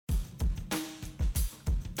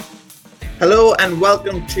Hello and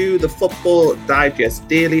welcome to the Football Digest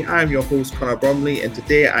Daily. I'm your host Conor Bromley, and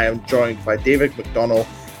today I am joined by David McDonnell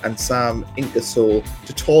and Sam Ingersoll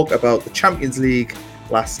to talk about the Champions League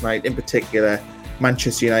last night, in particular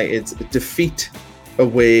Manchester United's defeat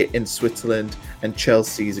away in Switzerland and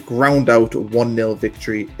Chelsea's ground out 1-0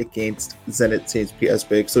 victory against Zenit St.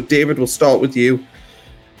 Petersburg. So David, we'll start with you.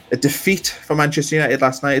 A defeat for Manchester United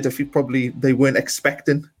last night, a defeat probably they weren't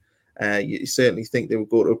expecting. You certainly think they would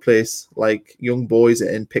go to a place like Young Boys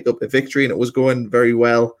and pick up a victory, and it was going very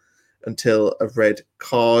well until a red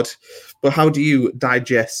card. But how do you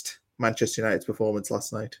digest Manchester United's performance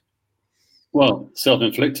last night? Well,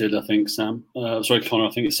 self-inflicted, I think, Sam. Sorry, Conor,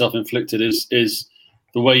 I think it's self-inflicted is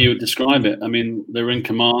the way you would describe it. I mean, they were in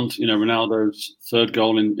command. You know, Ronaldo's third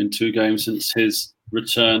goal in 2 games since his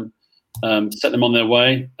return set them on their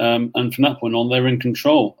way. And from that point on, they were in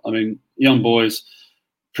control. I mean, Young Boys,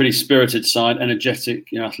 pretty spirited side, energetic,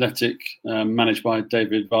 athletic, managed by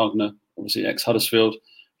David Wagner, obviously ex-Huddersfield.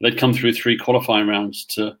 They'd come through 3 qualifying rounds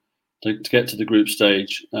to get to the group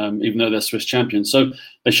stage, even though they're Swiss champions. So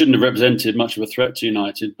they shouldn't have represented much of a threat to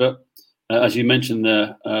United. But as you mentioned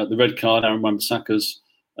there, the red card, Aaron Wan-Bissaka's,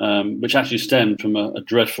 which actually stemmed from a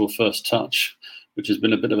dreadful first touch, which has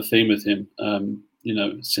been a bit of a theme with him,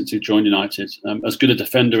 since he joined United. As good a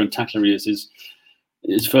defender and tackler he is,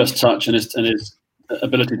 his first touch and his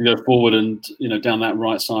ability to go forward and down that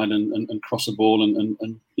right side and cross the ball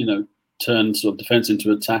and turn sort of defence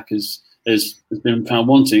into attack has been found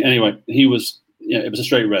wanting. Anyway, he was it was a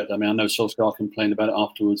straight red. I mean, I know Solskjaer complained about it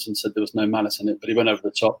afterwards and said there was no malice in it, but he went over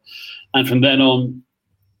the top. And from then on,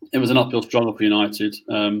 it was an uphill struggle for United.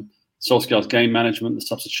 Solskjaer's game management, the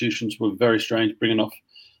substitutions were very strange, bringing off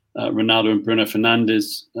Ronaldo and Bruno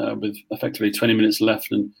Fernandes with effectively 20 minutes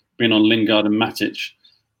left and bringing on Lingard and Matic,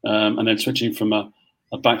 and then switching from a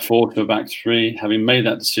back 4 to a back 3, having made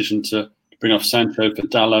that decision to bring off Sancho for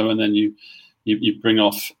Dalot, and then you bring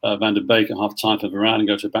off Van der Beek at half time for Varane and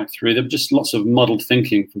go to a back 3. There were just lots of muddled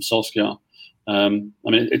thinking from Solskjaer. I mean,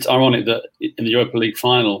 it's ironic that in the Europa League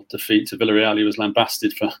final defeat to Villarreal, he was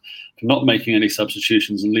lambasted for not making any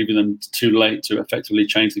substitutions and leaving them too late to effectively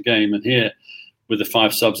change the game. And here, with the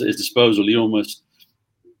 5 subs at his disposal, he almost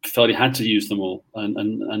felt he had to use them all,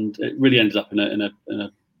 and it really ended up in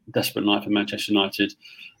a desperate night for Manchester United.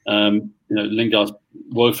 Lingard's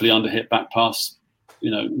woefully underhit back pass,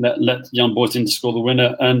 let Young Boys in to score the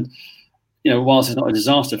winner. And, whilst it's not a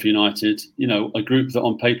disaster for United, a group that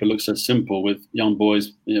on paper looks so simple with Young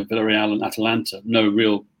Boys, Villarreal and Atalanta, no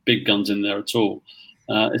real big guns in there at all,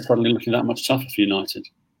 it's suddenly looking that much tougher for United.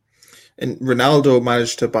 And Ronaldo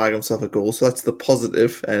managed to bag himself a goal, so that's the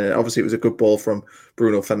positive. Obviously, it was a good ball from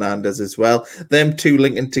Bruno Fernandes as well. Them two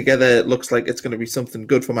linking together looks like it's going to be something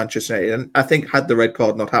good for Manchester United. And I think had the red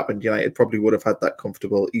card not happened, United probably would have had that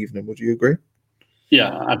comfortable evening. Would you agree?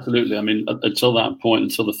 Yeah, absolutely. I mean, until that point,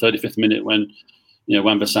 until the 35th minute when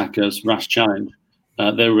Wan-Bissaka's rash challenge,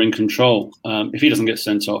 they were in control. If he doesn't get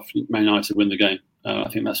sent off, Man United win the game. I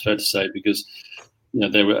think that's fair to say because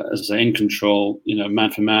they were, as I say, in control.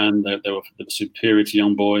 Man for man, they were superior to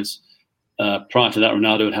Young Boys. Prior to that,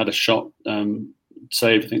 Ronaldo had a shot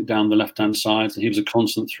saved, I think, down the left-hand side. He was a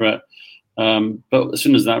constant threat. But as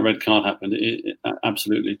soon as that red card happened, it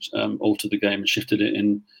absolutely altered the game and shifted it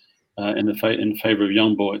in favour of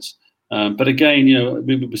Young Boys. But again,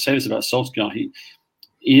 we say this about Solskjaer.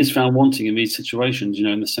 He is found wanting in these situations.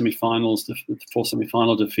 In the semi-finals, the 4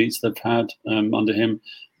 semi-final defeats they've had under him.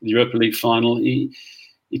 The Europa League final, he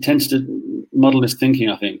tends to muddle his thinking,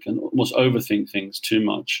 I think, and almost overthink things too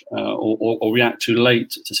much or react too late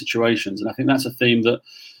to situations. And I think that's a theme that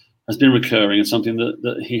has been recurring and something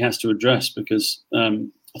that he has to address because I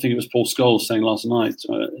think it was Paul Scholes saying last night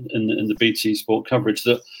in the BT Sport coverage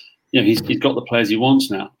that he's got the players he wants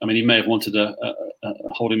now. I mean, he may have wanted a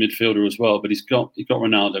holding midfielder as well, but he's got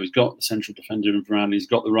Ronaldo, he's got the central defender in Varane, he's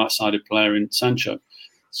got the right-sided player in Sancho.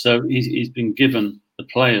 So he's been given the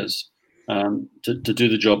players to do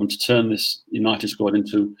the job and to turn this United squad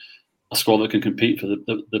into a squad that can compete for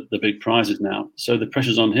the big prizes now. So the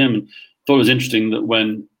pressure's on him. And I thought it was interesting that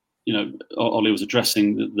when Oli was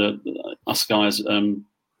addressing us guys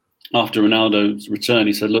after Ronaldo's return,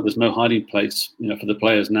 he said, "Look, there's no hiding place, for the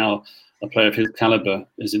players now. A player of his caliber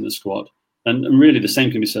is in the squad." And really, the same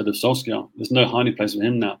can be said of Solskjaer. There's no hiding place for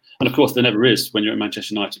him now. And of course, there never is when you're at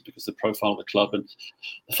Manchester United because the profile of the club and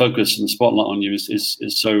the focus and the spotlight on you is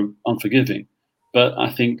so unforgiving. But I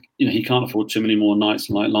think he can't afford too many more nights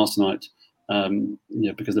like last night,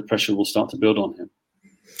 because the pressure will start to build on him.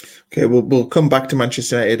 Okay, we'll come back to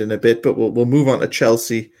Manchester United in a bit, but we'll move on to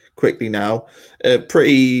Chelsea quickly now. A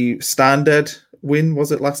pretty standard win,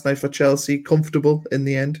 was it, last night for Chelsea? Comfortable in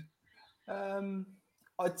the end?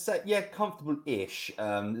 I'd say, yeah, comfortable-ish.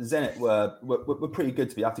 Zenit were pretty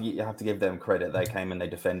good. You have to give them credit. They came and they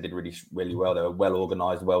defended really, really well. They were well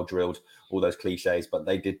organised, well drilled. All those cliches, but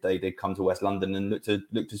they did come to West London and look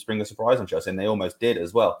to spring a surprise on Chelsea, and they almost did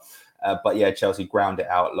as well. But yeah, Chelsea ground it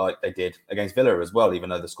out like they did against Villa as well. Even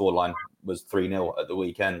though the scoreline was 3-0 at the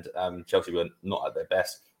weekend, Chelsea were not at their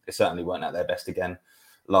best. They certainly weren't at their best again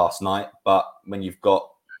last night. But when you've got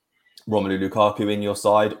Romelu Lukaku in your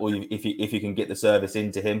side, or if you can get the service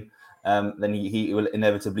into him, then he will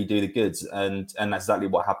inevitably do the goods, and that's exactly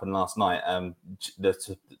what happened last night.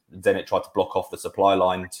 Zenit tried to block off the supply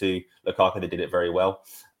line to Lukaku. They did it very well.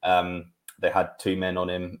 They had two men on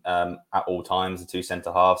him at all times. The two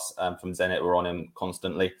centre halves from Zenit were on him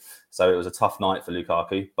constantly, so it was a tough night for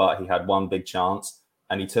Lukaku. But he had one big chance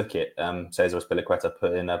and he took it. Cesar Azpilicueta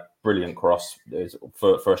put in a brilliant cross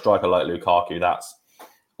for a striker like Lukaku. That's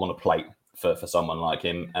on a plate for someone like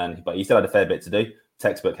him, but he still had a fair bit to do.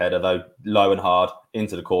 Textbook header though, low and hard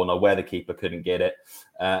into the corner where the keeper couldn't get it,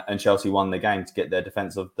 and Chelsea won the game to get their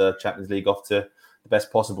defence of the Champions League off to the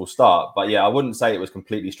best possible start. But yeah, I wouldn't say it was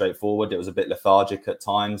completely straightforward. It was a bit lethargic at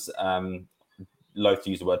times. Loath to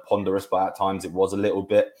use the word ponderous, but at times it was a little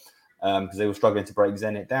bit because they were struggling to break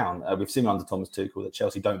Zenit down. We've seen under Thomas Tuchel that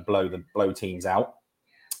Chelsea don't blow teams out.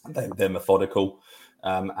 They're methodical.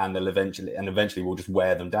 And they'll eventually we'll just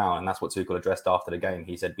wear them down, and that's what Tuchel addressed after the game.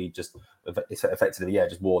 He said we just effectively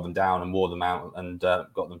just wore them down and wore them out and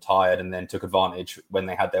got them tired, and then took advantage when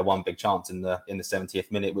they had their one big chance in the 70th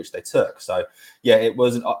minute, which they took. So yeah, it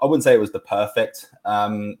wasn't. I wouldn't say it was the perfect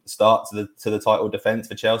start to the title defence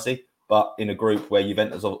for Chelsea, but in a group where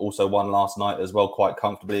Juventus also won last night as well, quite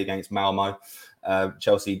comfortably against Malmo.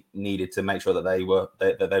 Chelsea needed to make sure that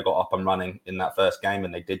they got up and running in that first game,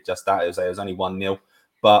 and they did just that. It was only 1-0.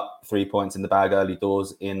 But 3 points in the bag early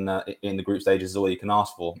doors in the group stages is all you can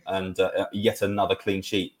ask for. And yet another clean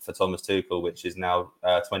sheet for Thomas Tuchel, which is now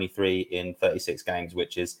 23 in 36 games,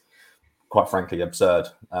 which is quite frankly absurd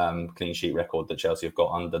clean sheet record that Chelsea have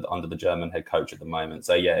got under the German head coach at the moment.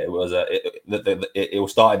 So yeah, it was it all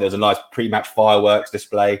started. There was a nice pre-match fireworks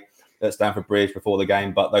display at Stamford Bridge before the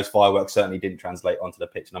game, but those fireworks certainly didn't translate onto the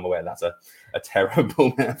pitch. And I'm aware that's a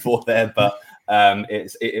terrible metaphor there, but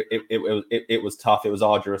it was tough. It was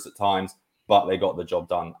arduous at times, but they got the job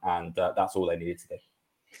done, and that's all they needed to do.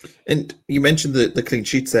 And you mentioned the clean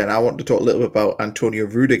sheets there, and I want to talk a little bit about Antonio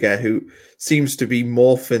Rudiger, who seems to be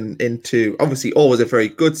morphing into, obviously always a very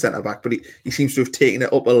good centre-back, but he seems to have taken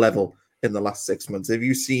it up a level in the last 6 months. Have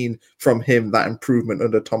you seen from him that improvement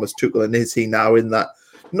under Thomas Tuchel, and is he now in that,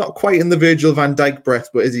 not quite in the Virgil van Dijk breath,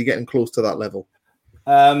 but is he getting close to that level?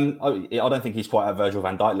 I don't think he's quite at Virgil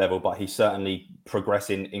van Dijk level, but he's certainly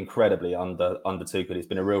progressing incredibly under Tuchel. It's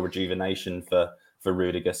been a real rejuvenation for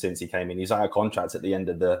Rudiger since he came in. He's out of contract at the end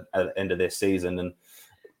of this season, and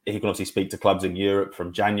he can obviously speak to clubs in Europe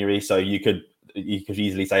from January. So you could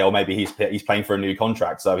easily say, oh, maybe he's playing for a new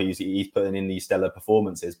contract, so he's putting in these stellar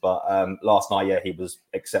performances. But last night, yeah, he was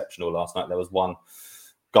exceptional. Last night there was one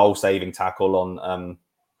goal-saving tackle on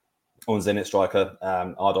Zenit striker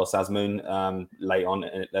Ardor Sazmoun late on,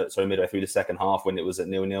 midway through the second half when it was at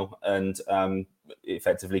 0-0, and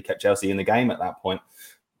effectively kept Chelsea in the game at that point.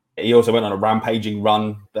 He also went on a rampaging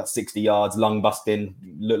run, about 60 yards, lung busting,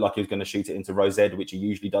 looked like he was going to shoot it into Rosed, which he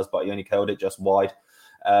usually does, but he only curled it just wide.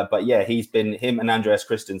 But yeah, him and Andreas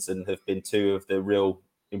Christensen have been two of the real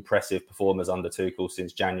impressive performers under Tuchel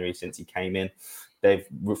since January, since he came in. They've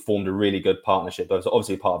formed a really good partnership. They're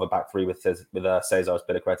obviously part of a back three with Cesar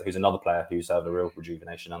Azpilicueta, who's another player who's had a real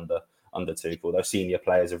rejuvenation under Tuchel. Those senior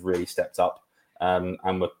players have really stepped up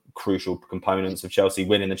and were crucial components of Chelsea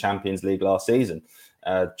winning the Champions League last season.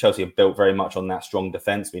 Chelsea have built very much on that strong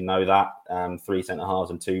defence. We know that. 3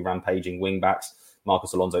 centre-halves and 2 rampaging wing-backs.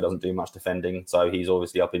 Marcos Alonso doesn't do much defending, so he's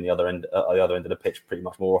obviously up in the other end of the pitch pretty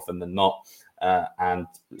much more often than not. And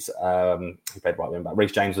he played right wing back.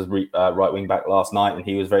 Reece James was right wing back last night, and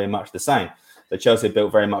he was very much the same. So Chelsea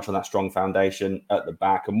built very much on that strong foundation at the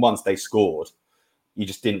back, and once they scored, you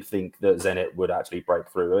just didn't think that Zenit would actually break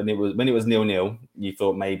through. And when it was 0-0, you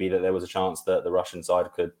thought maybe that there was a chance that the Russian side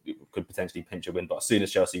could potentially pinch a win. But as soon as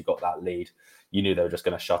Chelsea got that lead, you knew they were just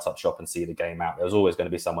going to shut up shop and see the game out. There was always going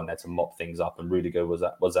to be someone there to mop things up, and Rudiger was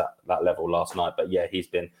at that level last night. But yeah, he's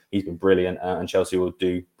been brilliant, and Chelsea will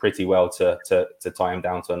do pretty well to tie him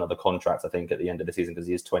down to another contract, I think, at the end of the season, because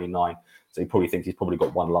he is 29. So he probably thinks he's probably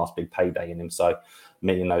got one last big payday in him. So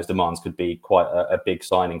meeting those demands could be quite a big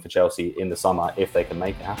signing for Chelsea in the summer if they can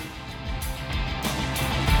make it happen.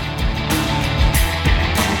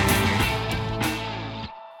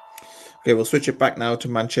 Okay, we'll switch it back now to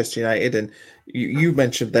Manchester United. And you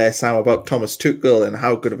mentioned there, Sam, about Thomas Tuchel and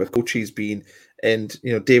how good of a coach he's been And,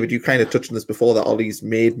 David, you kind of touched on this before, that Ollie's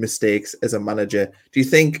made mistakes as a manager. Do you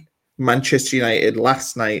think Manchester United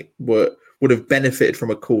last night would have benefited from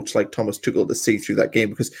a coach like Thomas Tuchel to see through that game?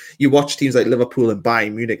 Because you watch teams like Liverpool and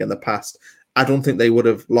Bayern Munich in the past, I don't think they would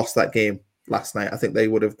have lost that game last night. I think they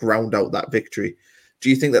would have ground out that victory. Do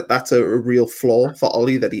you think that that's a real flaw for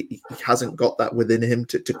Ollie, that he hasn't got that within him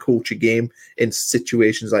to coach a game in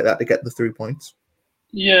situations like that to get the 3 points?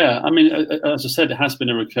 Yeah, I mean, as I said, it has been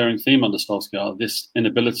a recurring theme under Solskjaer, this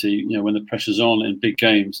inability, when the pressure's on in big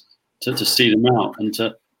games, to see them out and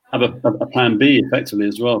to have a plan B effectively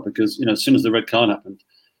as well. Because, as soon as the red card happened,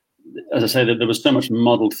 as I say, there was so much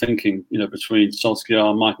muddled thinking, between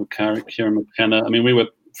Solskjaer, Michael Carrick, Kieran McKenna. I mean, we were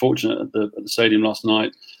fortunate at the stadium last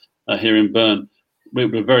night here in Bern. We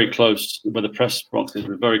were very close, where the press boxes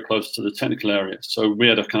were very close to the technical area. So we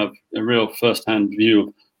had a real first-hand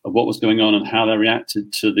view of what was going on and how they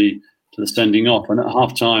reacted to the sending off. And at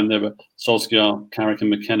half-time, there were Solskjaer, Carrick and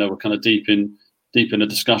McKenna were kind of deep in a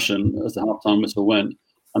discussion as the half-time whistle went.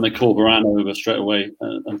 And they called Varane over straight away,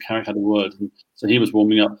 and Carrick had a word. And so he was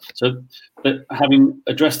warming up. So having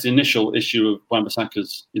addressed the initial issue of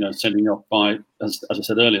Wan-Bissaka's, sending off by, as I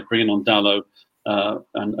said earlier, bringing on Dalot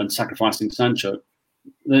and sacrificing Sancho,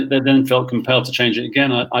 they then felt compelled to change it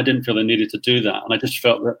again. I didn't feel they needed to do that. And I just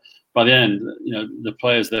felt that by the end, the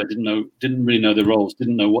players there didn't really know their roles,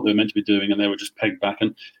 didn't know what they were meant to be doing, and they were just pegged back.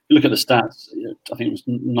 And you look at the stats, I think it was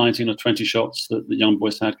 19 or 20 shots that the young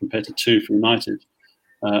boys had compared to 2 for United.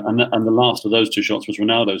 And the last of those 2 shots was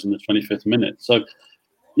Ronaldo's in the 25th minute. So,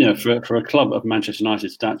 for a club of Manchester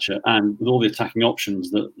United's stature and with all the attacking options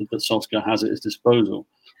that Solskjaer has at his disposal,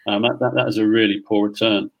 that is a really poor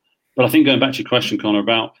return. But I think going back to your question, Connor,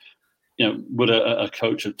 about would a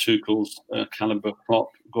coach of Tuchel's caliber,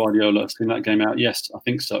 Klopp, Guardiola, have seen that game out? Yes, I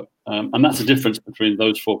think so. And that's the difference between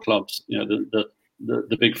those 4 clubs.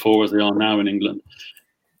 The big 4 as they are now in England.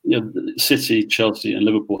 City, Chelsea, and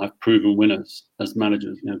Liverpool have proven winners as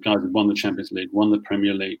managers. Guys who've won the Champions League, won the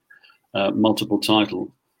Premier League, multiple titles,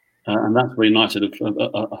 and that's where United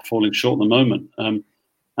are falling short at the moment.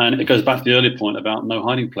 And it goes back to the earlier point about no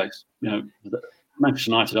hiding place.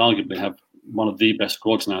 Manchester United arguably have one of the best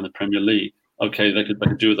squads now in the Premier League. Okay, they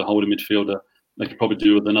could do with a holding midfielder. They could probably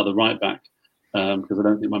do with another right back. Because I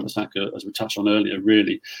don't think Wan-Bissaka, as we touched on earlier,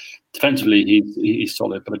 really defensively he's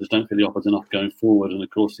solid, but I just don't feel he offers enough going forward. And of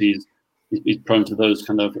course he's prone to those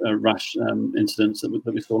kind of rash incidents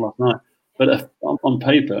that we saw last night. But on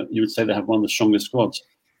paper, you would say they have one of the strongest squads.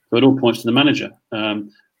 So it all points to the manager.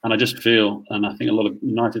 And I just feel, and I think a lot of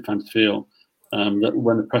United fans feel, that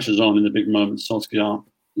when the pressure's on in the big moments, Solskjaer,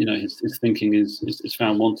 his thinking is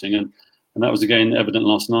found wanting, and that was again evident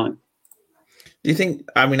last night. Do you think,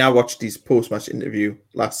 I watched his post-match interview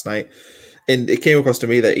last night, and it came across to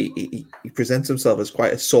me that he presents himself as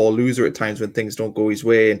quite a sore loser at times when things don't go his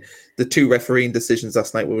way. And the 2 refereeing decisions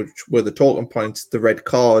last night were the talking points. The red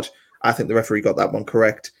card, I think the referee got that one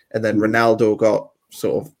correct. And then Ronaldo got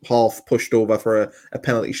sort of half pushed over for a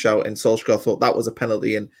penalty shout, and Solskjaer thought that was a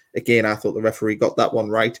penalty. And again, I thought the referee got that one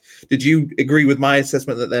right. Did you agree with my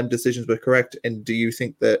assessment that them decisions were correct? And do you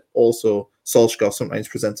think that also Solskjaer sometimes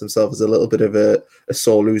presents himself as a little bit of a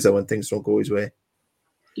sore loser when things don't go his way?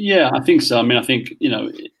 Yeah, I think so. I think,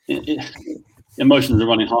 emotions are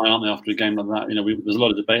running high, aren't they, after a game like that? There's a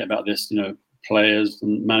lot of debate about this, players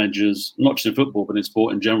and managers, not just in football, but in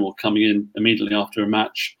sport in general, coming in immediately after a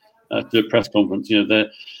match to do a press conference. They're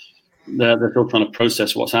still trying to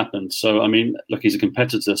process what's happened. So, look, he's a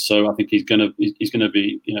competitor, so I think he's going to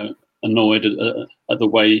be, annoyed at the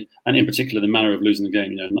way, and in particular the manner of losing the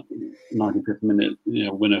game. 95th minute,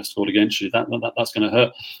 winner scored against you. That's going to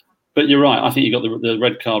hurt. But you're right. I think you got the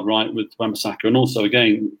red card right with Wan-Bissaka, and also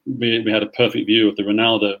again we had a perfect view of the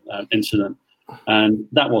Ronaldo incident, and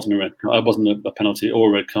that wasn't a red card. It wasn't a penalty or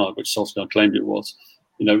a red card, which Solskjaer claimed it was.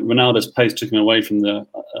 Ronaldo's pace took him away from the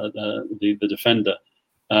defender,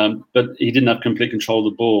 but he didn't have complete control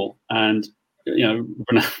of the ball. And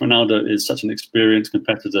Ronaldo is such an experienced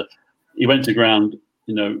competitor. He went to ground.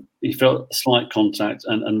 He felt slight contact,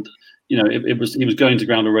 and he was going to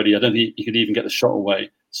ground already. I don't think he could even get the shot away.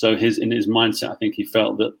 So in his mindset, I think he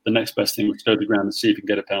felt that the next best thing was to go to ground and see if he could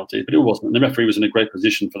get a penalty. But it wasn't. And the referee was in a great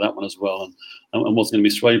position for that one as well, and wasn't going to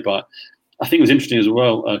be swayed by it. I think it was interesting as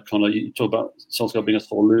well, Connor. You talk about Solskjaer being a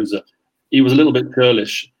sore loser. He was a little bit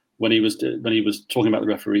churlish when he was talking about the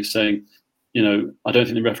referee, saying, I don't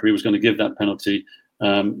think the referee was going to give that penalty,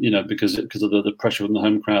 because of the pressure from the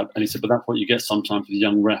home crowd. And he said, but that's what you get sometimes with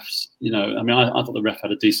young refs. I thought the ref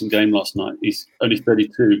had a decent game last night. He's only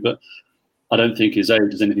 32, but I don't think his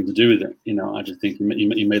age has anything to do with it. I just think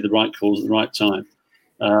he made the right calls at the right time.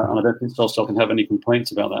 And I don't think Solskjaer can have any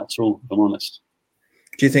complaints about that at all, if I'm honest.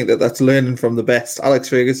 Do you think that that's learning from the best? Alex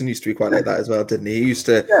Ferguson used to be quite like that as well, didn't he? He used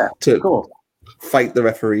to fight the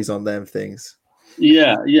referees on them things.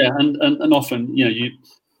 Yeah, and often,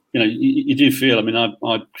 you do feel. I mean,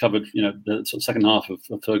 I covered, the sort of second half of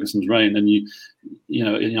Ferguson's reign, and in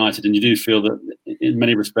United, and you do feel that in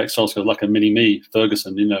many respects, Solskjaer's like a mini-me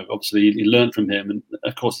Ferguson. Obviously he learned from him, and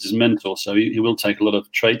of course he's his mentor, so he will take a lot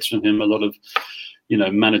of traits from him, a lot of,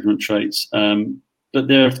 management traits. But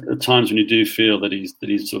there are times when you do feel that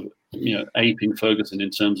he's sort of, aping Ferguson in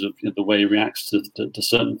terms of the way he reacts to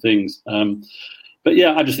certain things. But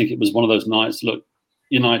yeah, I just think it was one of those nights. Look,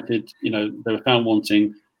 United, they were found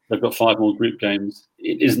wanting. They've got 5 more group games.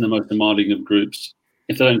 It isn't the most demanding of groups.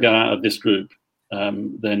 If they don't get out of this group,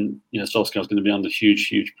 then Solskjaer's going to be under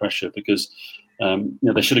huge pressure because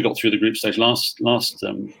they should have got through the group stage last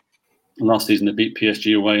season. They beat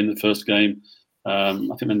PSG away in the first game. I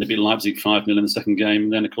think then they beat Leipzig 5-0 in the second game,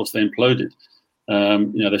 and then of course they imploded.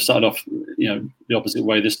 They started off the opposite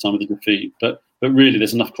way this time with the defeat, but really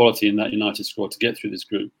there's enough quality in that United squad to get through this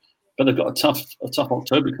group. But they've got a tough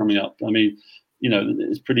October coming up. I mean,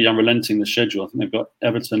 it's pretty unrelenting, the schedule. I think they've got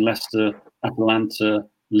Everton, Leicester, Atalanta,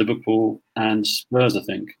 Liverpool, and Spurs, I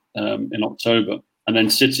think, in October, and then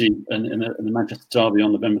City and the Manchester Derby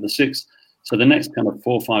on November the 6th. So the next kind of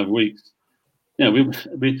 4 or 5 weeks, we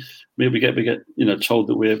get told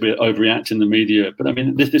that we're overreacting in the media, but I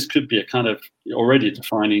mean this could be a kind of already a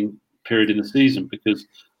defining period in the season because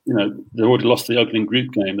they've already lost the opening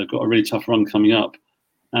group game. They've got a really tough run coming up,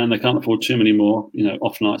 and they can't afford too many more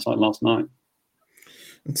off nights like last night.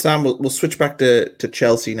 And Sam, we'll switch back to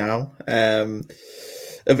Chelsea now.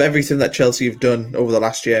 Of everything that Chelsea have done over the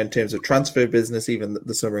last year in terms of transfer business, even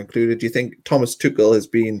the summer included, do you think Thomas Tuchel has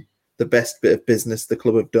been the best bit of business the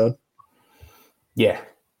club have done? Yeah,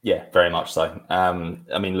 very much so.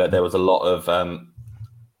 I mean, look, there was a lot of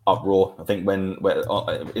uproar, I think, when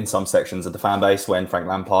in some sections of the fan base when Frank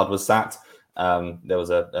Lampard was sacked. There was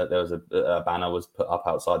a banner was put up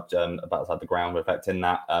outside the ground reflecting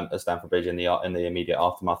that at Stamford Bridge in the immediate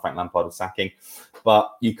aftermath Frank Lampard was sacking.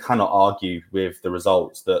 But you cannot argue with the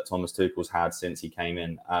results that Thomas Tuchel's had since he came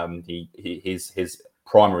in. His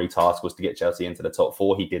primary task was to get Chelsea into the top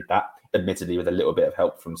 4. He did that, admittedly with a little bit of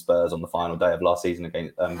help from Spurs on the final day of last season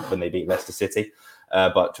against when they beat Leicester City.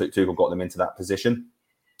 But Tuchel got them into that position.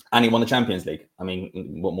 And he won the Champions League. I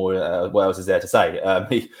mean, what more? What else is there to say? I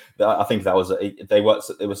think that was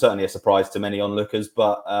it was certainly a surprise to many onlookers,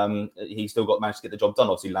 but he still managed to get the job done.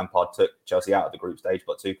 Obviously, Lampard took Chelsea out of the group stage,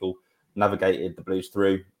 but Tuchel navigated the Blues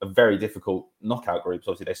through a very difficult knockout groups.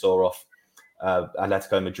 Obviously, they saw off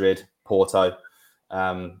Atletico Madrid, Porto,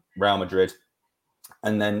 Real Madrid,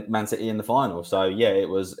 and then Man City in the final. So yeah,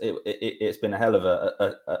 it's been a hell of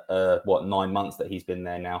a 9 months that he's been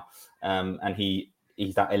there now, and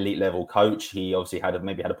he's that elite level coach. He obviously had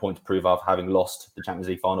a point to prove after having lost the Champions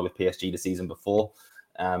League final with PSG the season before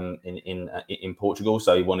in Portugal.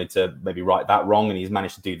 So he wanted to maybe right that wrong, and he's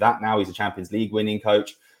managed to do that now. He's a Champions League winning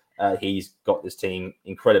coach. He's got this team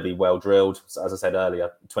incredibly well drilled. So as I said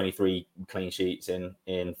earlier, 23 clean sheets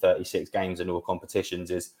in 36 games in all competitions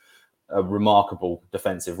is a remarkable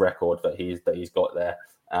defensive record that he's got there.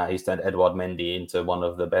 He's turned Edouard Mendy into one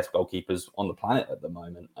of the best goalkeepers on the planet at the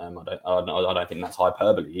moment. I don't think that's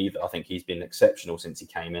hyperbole either. I think he's been exceptional since he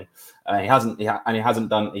came in. He hadn't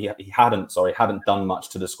done much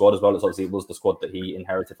to the squad as well. As obviously it was the squad that he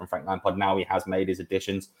inherited from Frank Lampard. Now he has made his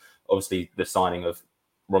additions. Obviously, the signing of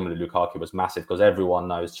Romelu Lukaku was massive because everyone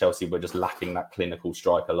knows Chelsea were just lacking that clinical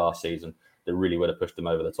striker last season that really would have pushed them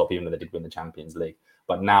over the top, even though they did win the Champions League.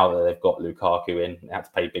 But now that they've got Lukaku in, they had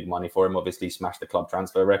to pay big money for him. Obviously, smashed the club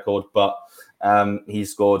transfer record. But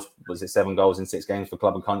he's scored, 7 goals in 6 games for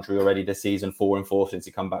club and country already this season, 4 in 4 since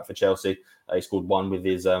he come back for Chelsea. He scored 1 with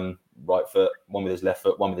his right foot, 1 with his left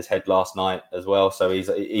foot, 1 with his head last night as well. So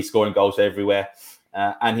he's scoring goals everywhere.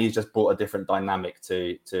 And he's just brought a different dynamic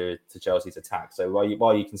to Chelsea's attack. So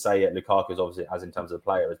while you can say Lukaku is obviously, as in terms of the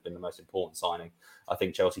player, has been the most important signing, I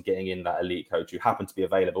think Chelsea getting in that elite coach who happened to be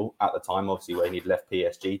available at the time, obviously when he'd left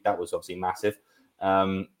PSG, that was obviously massive.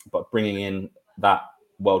 But bringing in that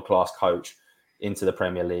world-class coach into the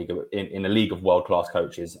Premier League, in a league of world-class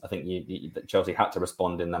coaches, I think Chelsea had to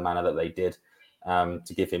respond in the manner that they did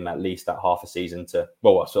to give him at least that half a season to,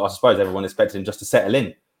 well, so I suppose everyone expected him just to settle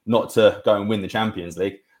in, not to go and win the Champions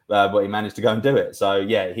League, but he managed to go and do it. So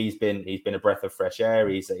yeah, he's been a breath of fresh air.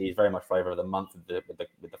 He's very much flavour of the month with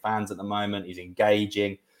the fans at the moment. He's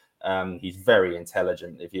engaging. He's very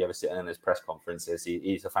intelligent. If you ever sit in his press conferences,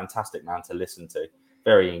 he's a fantastic man to listen to.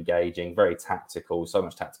 Very engaging, very tactical. So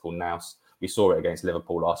much tactical nous. We saw it against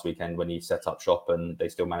Liverpool last weekend when he set up shop and they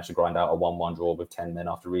still managed to grind out a 1-1 draw with 10 men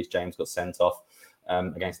after Reece James got sent off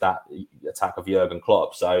against that attack of Jurgen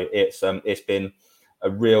Klopp. So it's been a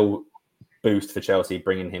real boost for Chelsea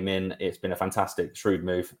bringing him in. It's been a fantastic, shrewd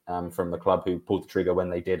move from the club who pulled the trigger when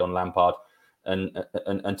they did on Lampard and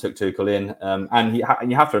took Tuchel in. And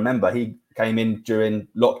you have to remember, he came in during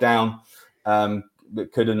lockdown,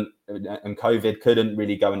 COVID, couldn't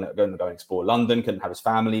really go and explore London, couldn't have his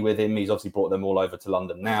family with him. He's obviously brought them all over to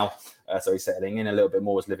London now. So he's settling in a little bit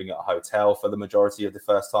more, was living at a hotel for the majority of the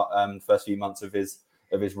first few months of his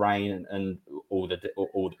reign, and all the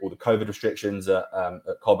COVID restrictions at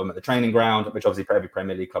Cobham at the training ground, which obviously every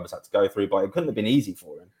Premier League club has had to go through, but it couldn't have been easy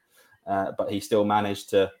for him. But he still managed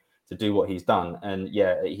to do what he's done. And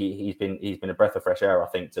yeah, he's been a breath of fresh air, I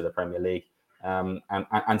think, to the Premier League. And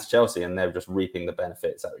to Chelsea, and they're just reaping the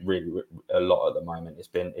benefits at really a lot at the moment. It's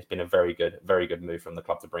been a very good move from the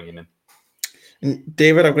club to bring him in. And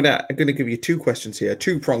David, I'm gonna give you two questions here,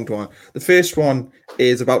 two-pronged one. The first one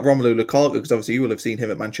is about Romelu Lukaku, because obviously you will have seen him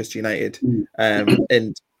at Manchester United.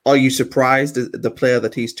 And are you surprised at the player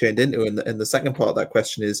that he's turned into? And the second part of that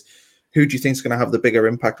question is, who do you think is going to have the bigger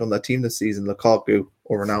impact on their team this season, Lukaku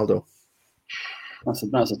or Ronaldo?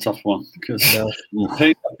 That's a tough one, because I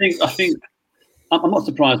think I'm not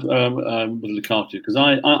surprised with Lukaku, because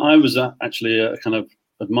I was actually a kind of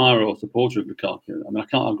admirer or supporter of Lukaku. I mean,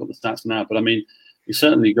 I've got the stats now, but I mean, he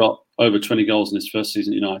certainly got over 20 goals in his first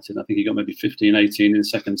season at United. I think he got maybe 15, 18 in the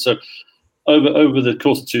second. So over the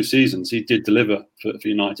course of 2 seasons, he did deliver for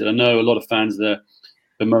United. I know a lot of fans there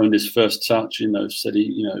bemoaned his first touch. Said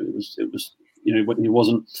he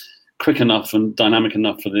wasn't quick enough and dynamic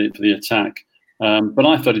enough for the attack. But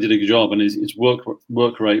I thought he did a good job, and his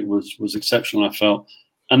work rate was exceptional, I felt.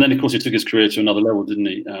 And then, of course, he took his career to another level, didn't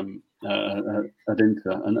he, at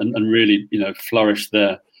Inter, and really, flourished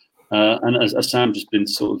there. And as Sam just been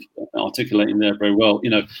sort of articulating there very well,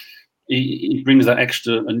 he brings that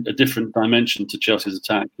extra and a different dimension to Chelsea's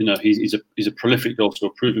attack. He's a prolific goal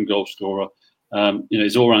scorer, proven goal scorer.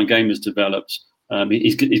 His all-round game has developed.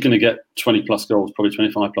 He's going to get 20 plus goals, probably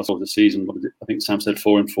 25 plus goals this season. I think Sam said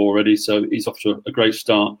 4 and 4 already, so he's off to a great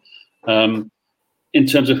start. In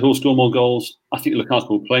terms of who'll score more goals, I think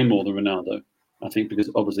Lukaku will play more than Ronaldo. I think because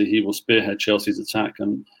obviously he will spearhead Chelsea's attack,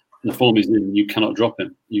 and the form he's in, you cannot drop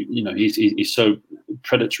him. He's so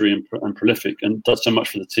predatory and prolific, and does so much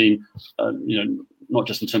for the team. Not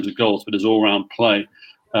just in terms of goals, but his all-round play,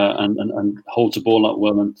 and holds the ball up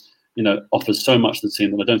well, and offers so much to the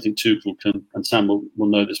team that I don't think Tuchel can, and Sam will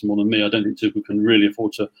know this more than me, I don't think Tuchel can really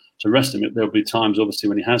afford to rest him. There'll be times, obviously,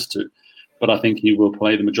 when he has to, but I think he will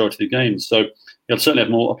play the majority of the games. So he'll certainly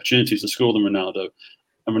have more opportunities to score than Ronaldo.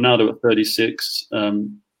 And Ronaldo at 36,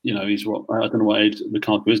 he's what, I don't know what age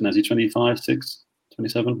Lukaku is now. Is he 25, 6,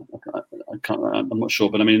 27? I'm not sure,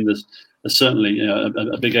 but I mean, there's certainly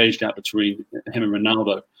a big age gap between him and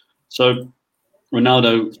Ronaldo. So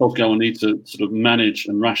Ronaldo, Solskjaer will need to sort of manage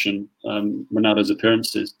and ration Ronaldo's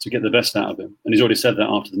appearances to get the best out of him. And he's already said that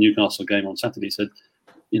after the Newcastle game on Saturday. He said,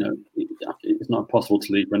 it's not possible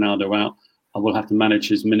to leave Ronaldo out. I will have to manage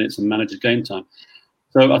his minutes and manage his game time.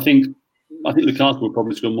 So I think Lukaku will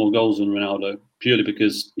probably score more goals than Ronaldo, purely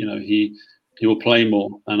because he will play more,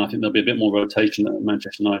 and I think there'll be a bit more rotation at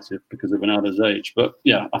Manchester United because of Ronaldo's age. But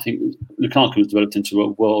yeah, I think Lukaku has developed into a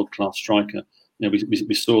world-class striker.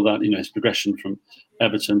 We saw that his progression from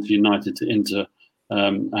Everton to United to Inter,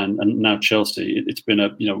 and now Chelsea. It's been a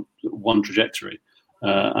one trajectory,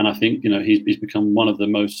 and I think he's become one of the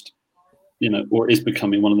most or is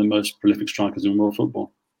becoming one of the most prolific strikers in world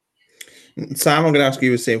football. Sam, I'm going to ask you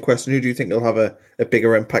the same question. Who do you think will have a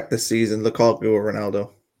bigger impact this season, Lukaku or Ronaldo?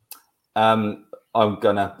 I don't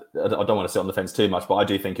want to sit on the fence too much, but I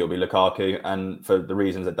do think it'll be Lukaku. And for the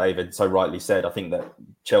reasons that David so rightly said, I think that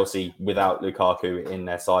Chelsea without Lukaku in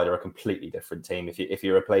their side are a completely different team. If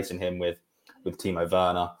you're replacing him with Timo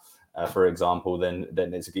Werner, for example, then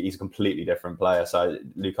he's a completely different player. So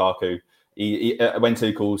Lukaku, when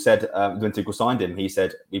Tuchel signed him, he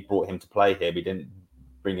said we brought him to play here. We didn't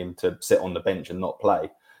bring him to sit on the bench and not play.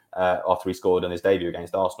 After he scored on his debut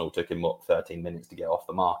against Arsenal, took him 13 minutes to get off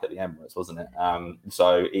the mark at the Emirates, wasn't it?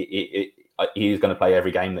 So he's going to play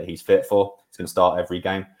every game that he's fit for. He's going to start every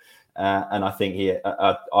game, and I think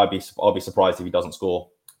I'll be surprised if he doesn't score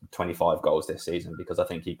 25 goals this season, because I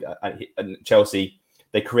think and Chelsea,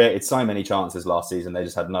 they created so many chances last season, they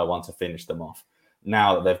just had no one to finish them off.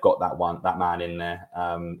 Now that they've got that man in there,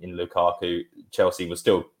 in Lukaku, Chelsea will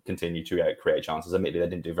still continue to create chances. Admittedly, they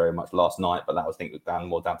didn't do very much last night, but that was, I think,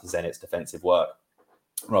 more down to Zenit's defensive work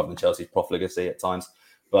rather than Chelsea's profligacy at times.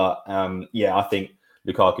 But I think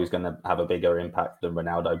Lukaku's going to have a bigger impact than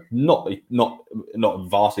Ronaldo. Not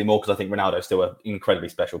vastly more, because I think Ronaldo's still an incredibly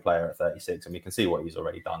special player at 36, and we can see what he's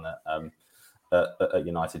already done at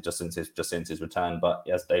United just since his return. But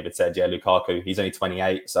as David said, Lukaku, he's only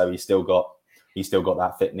 28, so he's still got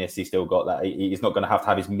that fitness. He's still got that. He's not going to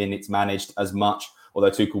have his minutes managed as much. Although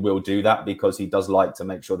Tuchel will do that because he does like to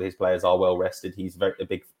make sure that his players are well rested. He's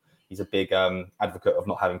a big advocate of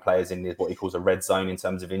not having players in what he calls a red zone in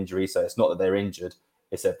terms of injury. So it's not that they're injured,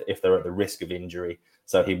 it's that if they're at the risk of injury.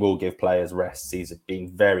 So he will give players rests. He's being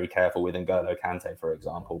very careful with N'Golo Kante, for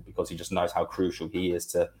example, because he just knows how crucial he is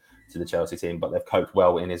to the Chelsea team. But they've coped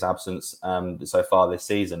well in his absence so far this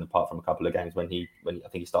season, apart from a couple of games when I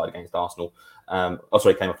think he started against Arsenal.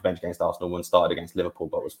 Came off the bench against Arsenal and started against Liverpool,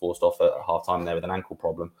 but was forced off at half time there with an ankle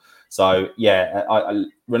problem. So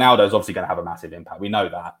Ronaldo's obviously going to have a massive impact. We know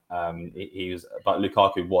that. But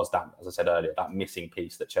Lukaku was that, as I said earlier, that missing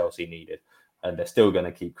piece that Chelsea needed. And they're still going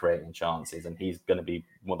to keep creating chances, and he's going to be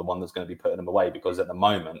the one that's going to be putting them away, because at the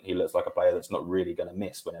moment he looks like a player that's not really going to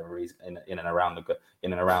miss whenever he's in and around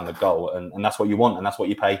the goal, and that's what you want, and that's what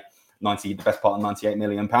you pay the best part of £98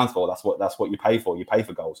 million for. That's what you pay for. You pay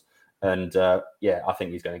for goals, and I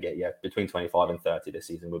think he's going to get between 25 and 30 this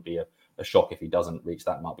season. Would be a shock if he doesn't reach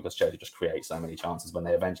that mark, because Chelsea just create so many chances when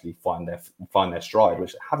they eventually find their stride,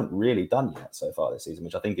 which they haven't really done yet so far this season,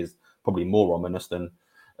 which I think is probably more ominous than.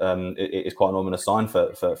 It is quite an ominous sign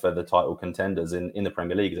for the title contenders in the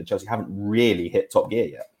Premier League, that Chelsea haven't really hit top gear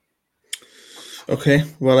yet. Okay,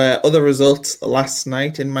 well, other results last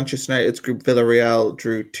night in Manchester United's group, Villarreal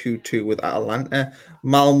drew 2-2 with Atalanta.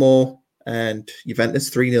 Malmo and Juventus,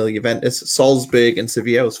 3-0 Juventus. Salzburg and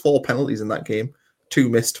Sevilla, was 4 penalties in that game. 2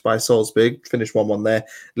 missed by Salzburg, finished 1-1 there.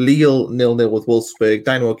 Lille 0-0 with Wolfsburg.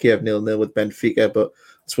 Dynamo Kiev 0-0 with Benfica, but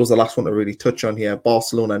I suppose the last one to really touch on here,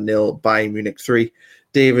 Barcelona 0, Bayern Munich 3.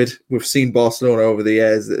 David, we've seen Barcelona over the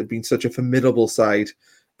years that have been such a formidable side,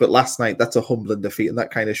 but last night, that's a humbling defeat, and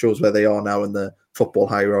that kind of shows where they are now in the football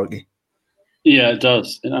hierarchy. Yeah, it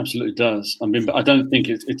does. It absolutely does. I mean, but I don't think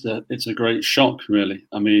it's a great shock, really.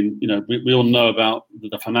 I mean, we all know about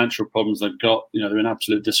the financial problems they've got. They're in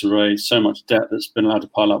absolute disarray. So much debt that's been allowed to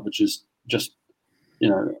pile up, which is just,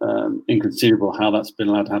 inconceivable how that's been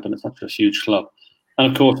allowed to happen at such a huge club.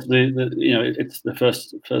 And of course, it's the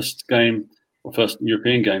first game. Or first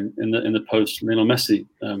European game in the post Lionel Messi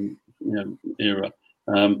era.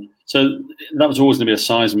 So that was always going to be a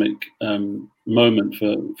seismic moment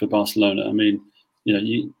for Barcelona. I mean,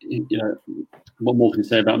 what more can you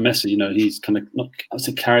say about Messi? He's kind of not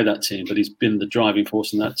to carry that team, but he's been the driving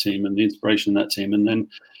force in that team and the inspiration in that team. And then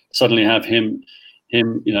suddenly have him,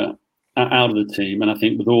 out of the team. And I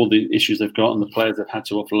think with all the issues they've got and the players they've had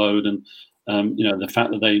to offload, and the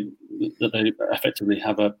fact that they effectively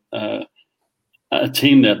have a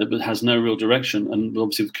team there that has no real direction, and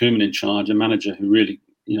obviously with Koeman in charge, a manager who really,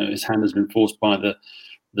 his hand has been forced by the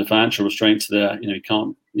financial restraints there. He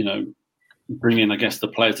can't, bring in, I guess, the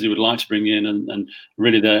players that he would like to bring in, and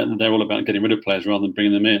really they're all about getting rid of players rather than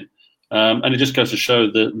bringing them in. And it just goes to show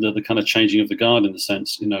the kind of changing of the guard in the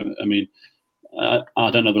sense, I mean,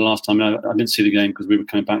 I don't know the last time. I didn't see the game because we were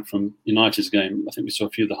coming back from United's game. I think we saw a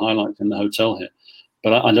few of the highlights in the hotel here,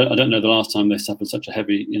 but I don't know the last time they suffered such a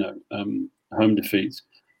heavy, home defeat.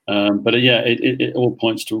 But it all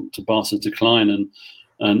points to Barca's decline,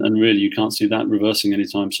 and really you can't see that reversing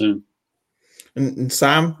anytime soon. And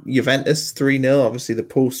Sam, Juventus 3-0, obviously the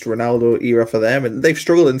post-Ronaldo era for them, and they've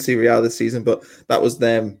struggled in Serie A this season, but that was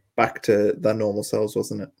them back to their normal selves,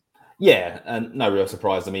 wasn't it? Yeah, and no real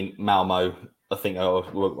surprise. I mean, Malmo, I think, are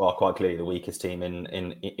quite clearly the weakest team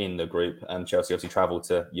in the group. Chelsea obviously travel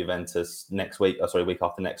to Juventus week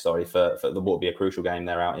after next, for the what will be a crucial game.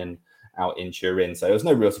 They're out in Turin, so it was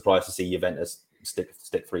no real surprise to see Juventus stick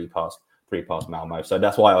 3 past Malmo. So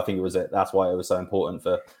that's why I think it was so important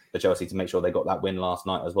for Chelsea to make sure they got that win last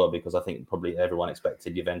night as well, because I think probably everyone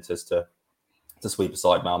expected Juventus to sweep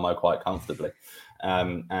aside Malmo quite comfortably.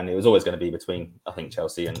 And it was always going to be between, I think,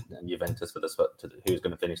 Chelsea and Juventus who's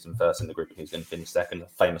going to finish them first in the group and who's going to finish second.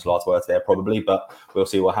 Famous last words there, probably, but we'll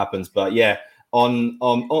see what happens. But yeah, on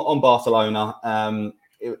Barcelona,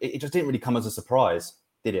 it just didn't really come as a surprise,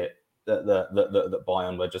 did it? That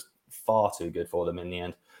Bayern were just far too good for them in the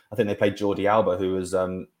end. I think they played Jordi Alba, who was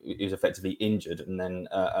effectively injured, and then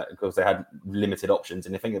because they had limited options,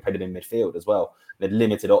 and I think they played him in midfield as well. They had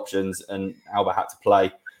limited options, and Alba had to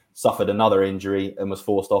play, suffered another injury, and was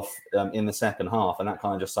forced off in the second half, and that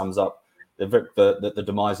kind of just sums up the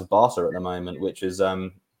demise of Barca at the moment, which is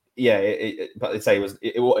but I'd say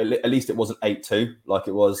at least it wasn't 8-2 like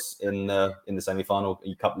it was in the semi-final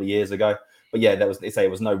a couple of years ago. yeah, it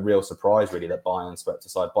was no real surprise really that Bayern swept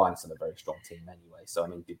aside. Bayern's still a very strong team anyway, so I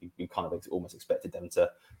mean, we kind of almost expected them to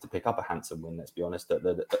pick up a handsome win. Let's be honest, at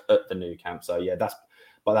the Nou Camp. So yeah,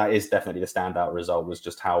 that is definitely the standout result, was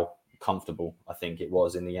just how comfortable I think it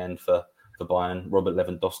was in the end for Bayern. Robert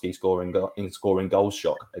Lewandowski scoring goals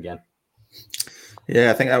shock again. Yeah,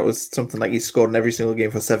 I think that was something like he scored in every single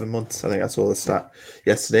game for 7 months. I think I saw the stat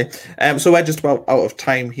yesterday. So we're just about out of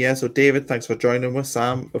time here. So David, thanks for joining us.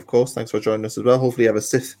 Sam, of course, thanks for joining us as well. Hopefully you have a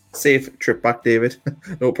safe trip back, David.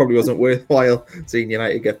 No, it probably wasn't worthwhile seeing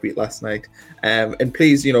United get beat last night. And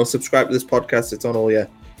please, subscribe to this podcast. It's on all your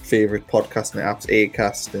favourite podcasting apps,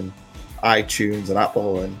 Acast and iTunes and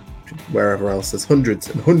Apple and wherever else. There's hundreds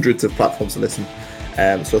and hundreds of platforms to listen.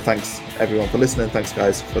 So thanks everyone for listening. Thanks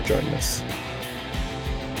guys for joining us.